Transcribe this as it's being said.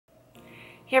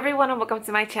Hey everyone, and welcome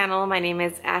to my channel. My name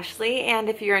is Ashley, and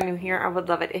if you are new here, I would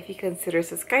love it if you consider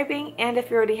subscribing, and if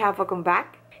you already have, welcome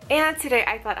back. And today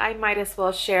I thought I might as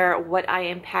well share what I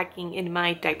am packing in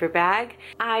my diaper bag.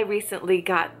 I recently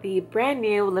got the brand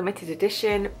new limited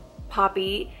edition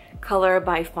Poppy color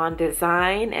by Fawn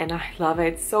design, and I love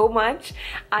it so much.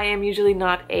 I am usually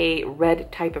not a red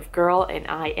type of girl, and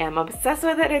I am obsessed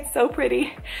with it. It's so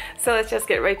pretty. So let's just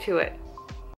get right to it.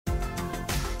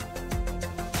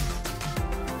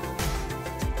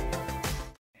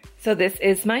 So this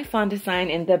is my Fawn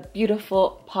design in the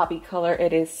beautiful poppy color.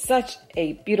 It is such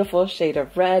a beautiful shade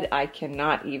of red. I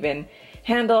cannot even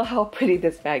handle how pretty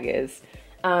this bag is.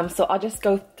 So I'll just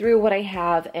go through what I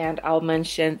have and I'll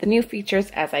mention the new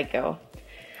features as I go.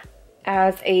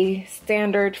 As a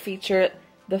standard feature,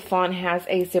 the Fawn has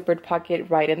a zippered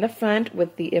pocket right in the front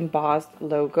with the embossed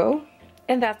logo.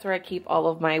 And that's where I keep all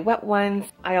of my wet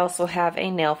ones. I also have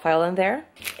a nail file in there.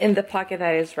 In the pocket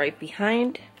that is right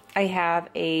behind, I have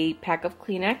a pack of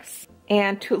Kleenex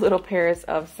and 2 little pairs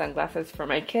of sunglasses for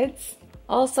my kids.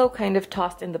 Also kind of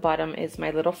tossed in the bottom is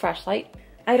my little flashlight.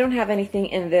 I don't have anything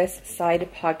in this side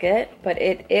pocket, but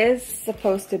it is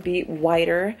supposed to be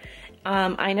wider.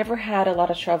 I never had a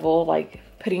lot of trouble like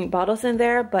putting bottles in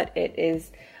there, but it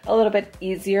is a little bit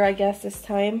easier, I guess, this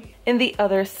time. In the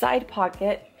other side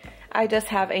pocket, I just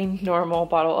have a normal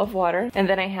bottle of water, and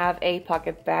then I have a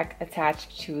pocket bag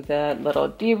attached to the little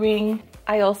D-ring.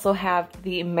 I also have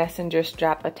the messenger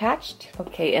strap attached.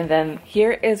 Okay, and then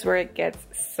here is where it gets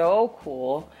so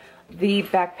cool. The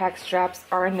backpack straps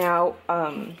are now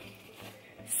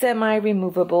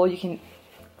semi-removable. You can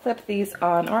clip these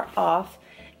on or off,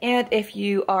 and if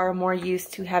you are more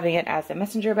used to having it as a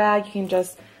messenger bag, you can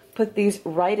just put these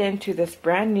right into this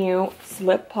brand new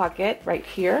slip pocket right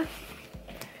here.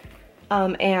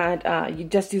 You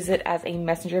just use it as a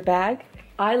messenger bag.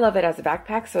 I love it as a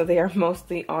backpack, so they are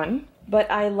mostly on, but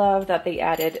I love that they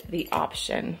added the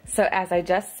option. So as I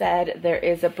just said, there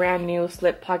is a brand new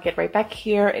slip pocket right back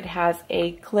here. It has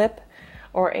a clip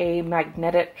or a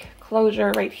magnetic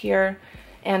closure right here,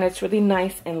 and it's really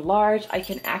nice and large. I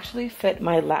can actually fit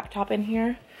my laptop in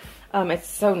here. It's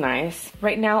so nice.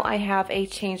 Right now I have a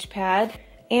change pad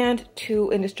and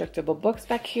 2 indestructible books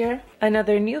back here.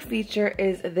 Another new feature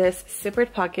is this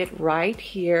zippered pocket right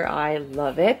here. I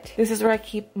love it. This is where I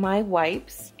keep my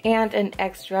wipes and an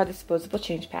extra disposable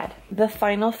change pad. The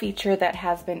final feature that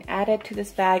has been added to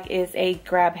this bag is a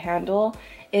grab handle.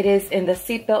 It is in the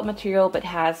seatbelt material but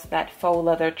has that faux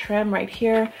leather trim right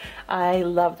here. I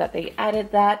love that they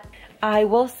added that. I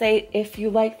will say, if you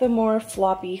like the more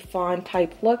floppy Fawn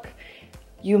type look,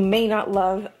 you may not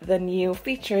love the new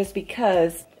features,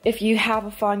 because if you have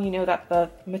a Fawn, you know that the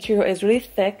material is really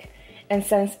thick, and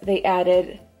since they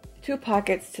added 2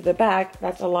 pockets to the back,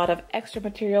 that's a lot of extra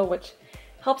material, which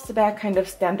helps the bag kind of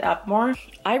stand up more.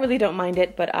 I really don't mind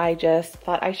it, but I just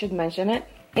thought I should mention it.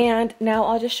 And now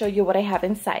I'll just show you what I have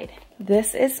inside.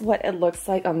 This is what it looks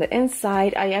like on the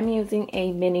inside. I am using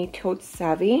a mini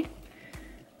Totesavvy.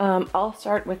 I'll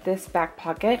start with this back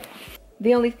pocket.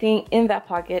 The only thing in that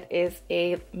pocket is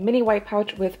a mini wipe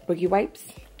pouch with boogie wipes.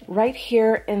 Right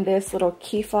here in this little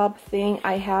key fob thing,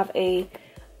 I have a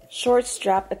short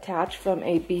strap attached from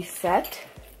a B set.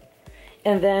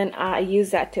 And then I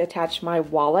use that to attach my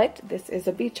wallet. This is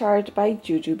a B charge by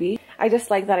Jujubee. I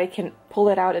just like that I can pull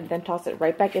it out and then toss it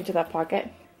right back into that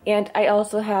pocket. And I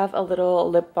also have a little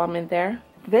lip balm in there.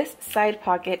 This side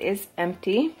pocket is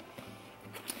empty.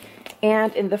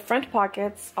 And in the front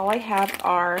pockets, all I have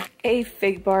are a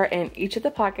fig bar in each of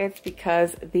the pockets,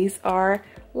 because these are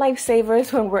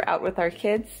lifesavers when we're out with our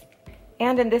kids.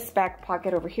 And in this back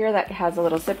pocket over here that has a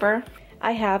little zipper,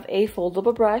 I have a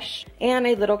foldable brush and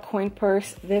a little coin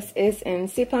purse. This is in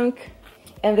C-Punk,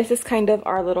 and this is kind of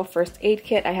our little first aid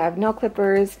kit. I have nail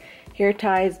clippers, hair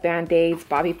ties, band-aids,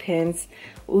 bobby pins,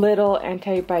 little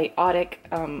antibiotic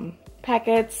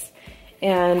packets,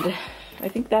 and I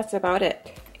think that's about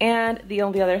it. And the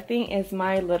only other thing is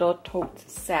my little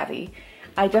Totesavvy.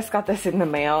 I just got this in the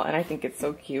mail and I think it's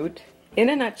so cute. In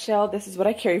a nutshell, this is what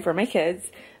I carry for my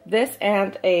kids. This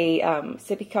and a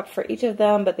sippy cup for each of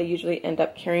them, but they usually end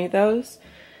up carrying those.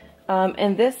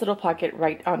 In this little pocket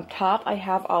right on top, I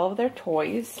have all of their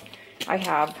toys. I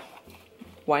have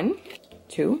 1,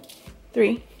 2,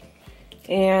 3,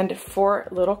 and 4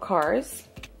 little cars.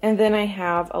 And then I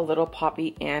have a little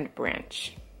poppy and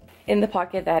branch. In the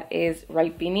pocket that is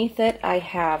right beneath it, I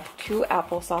have 2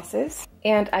 applesauces,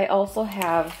 and I also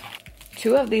have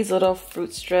 2 of these little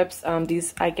fruit strips.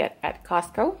 These I get at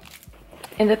Costco.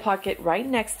 In the pocket right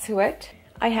next to it,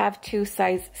 I have 2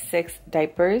 size 6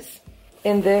 diapers.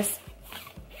 In this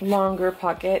longer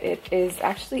pocket. It is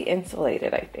actually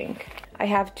insulated, I think. I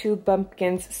have 2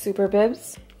 Bumpkins Super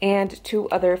Bibs and 2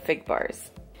 other fig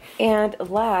bars. And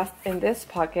last, in this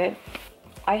pocket,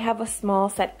 I have a small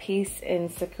set piece in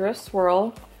Sakura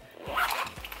Swirl.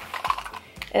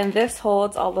 And this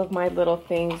holds all of my little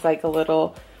things, like a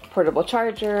little portable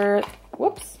charger,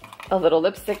 whoops, a little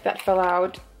lipstick that fell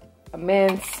out, a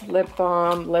mince, lip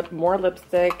balm, more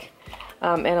lipstick,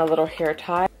 and a little hair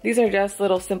tie. These are just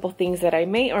little simple things that I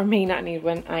may or may not need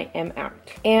when I am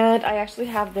out. And I actually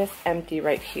have this empty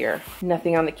right here.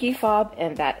 Nothing on the key fob,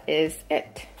 and that is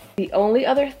it. The only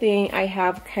other thing I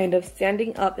have kind of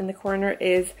standing up in the corner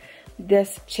is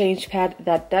this change pad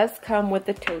that does come with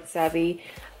the Totesavvy.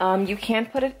 You can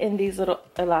put it in these little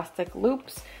elastic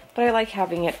loops, but I like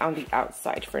having it on the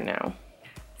outside for now.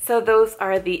 So those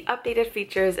are the updated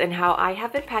features and how I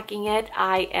have been packing it.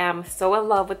 I am so in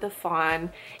love with the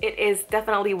Fawn. It is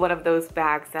definitely one of those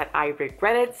bags that I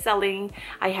regretted selling.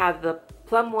 I have the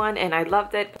plum one and I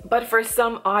loved it, but for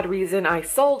some odd reason I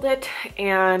sold it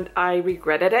and I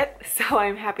regretted it. So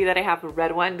I'm happy that I have a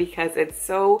red one because it's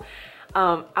so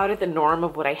out of the norm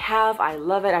of what I have. I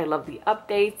love it. I love the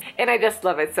updates and I just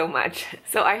love it so much.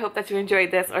 So I hope that you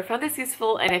enjoyed this or found this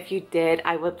useful, and if you did,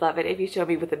 I would love it if you show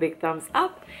me with a big thumbs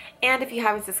up, and if you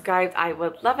haven't subscribed, I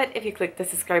would love it if you click the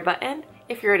subscribe button.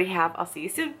 If you already have, I'll see you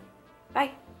soon.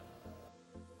 Bye.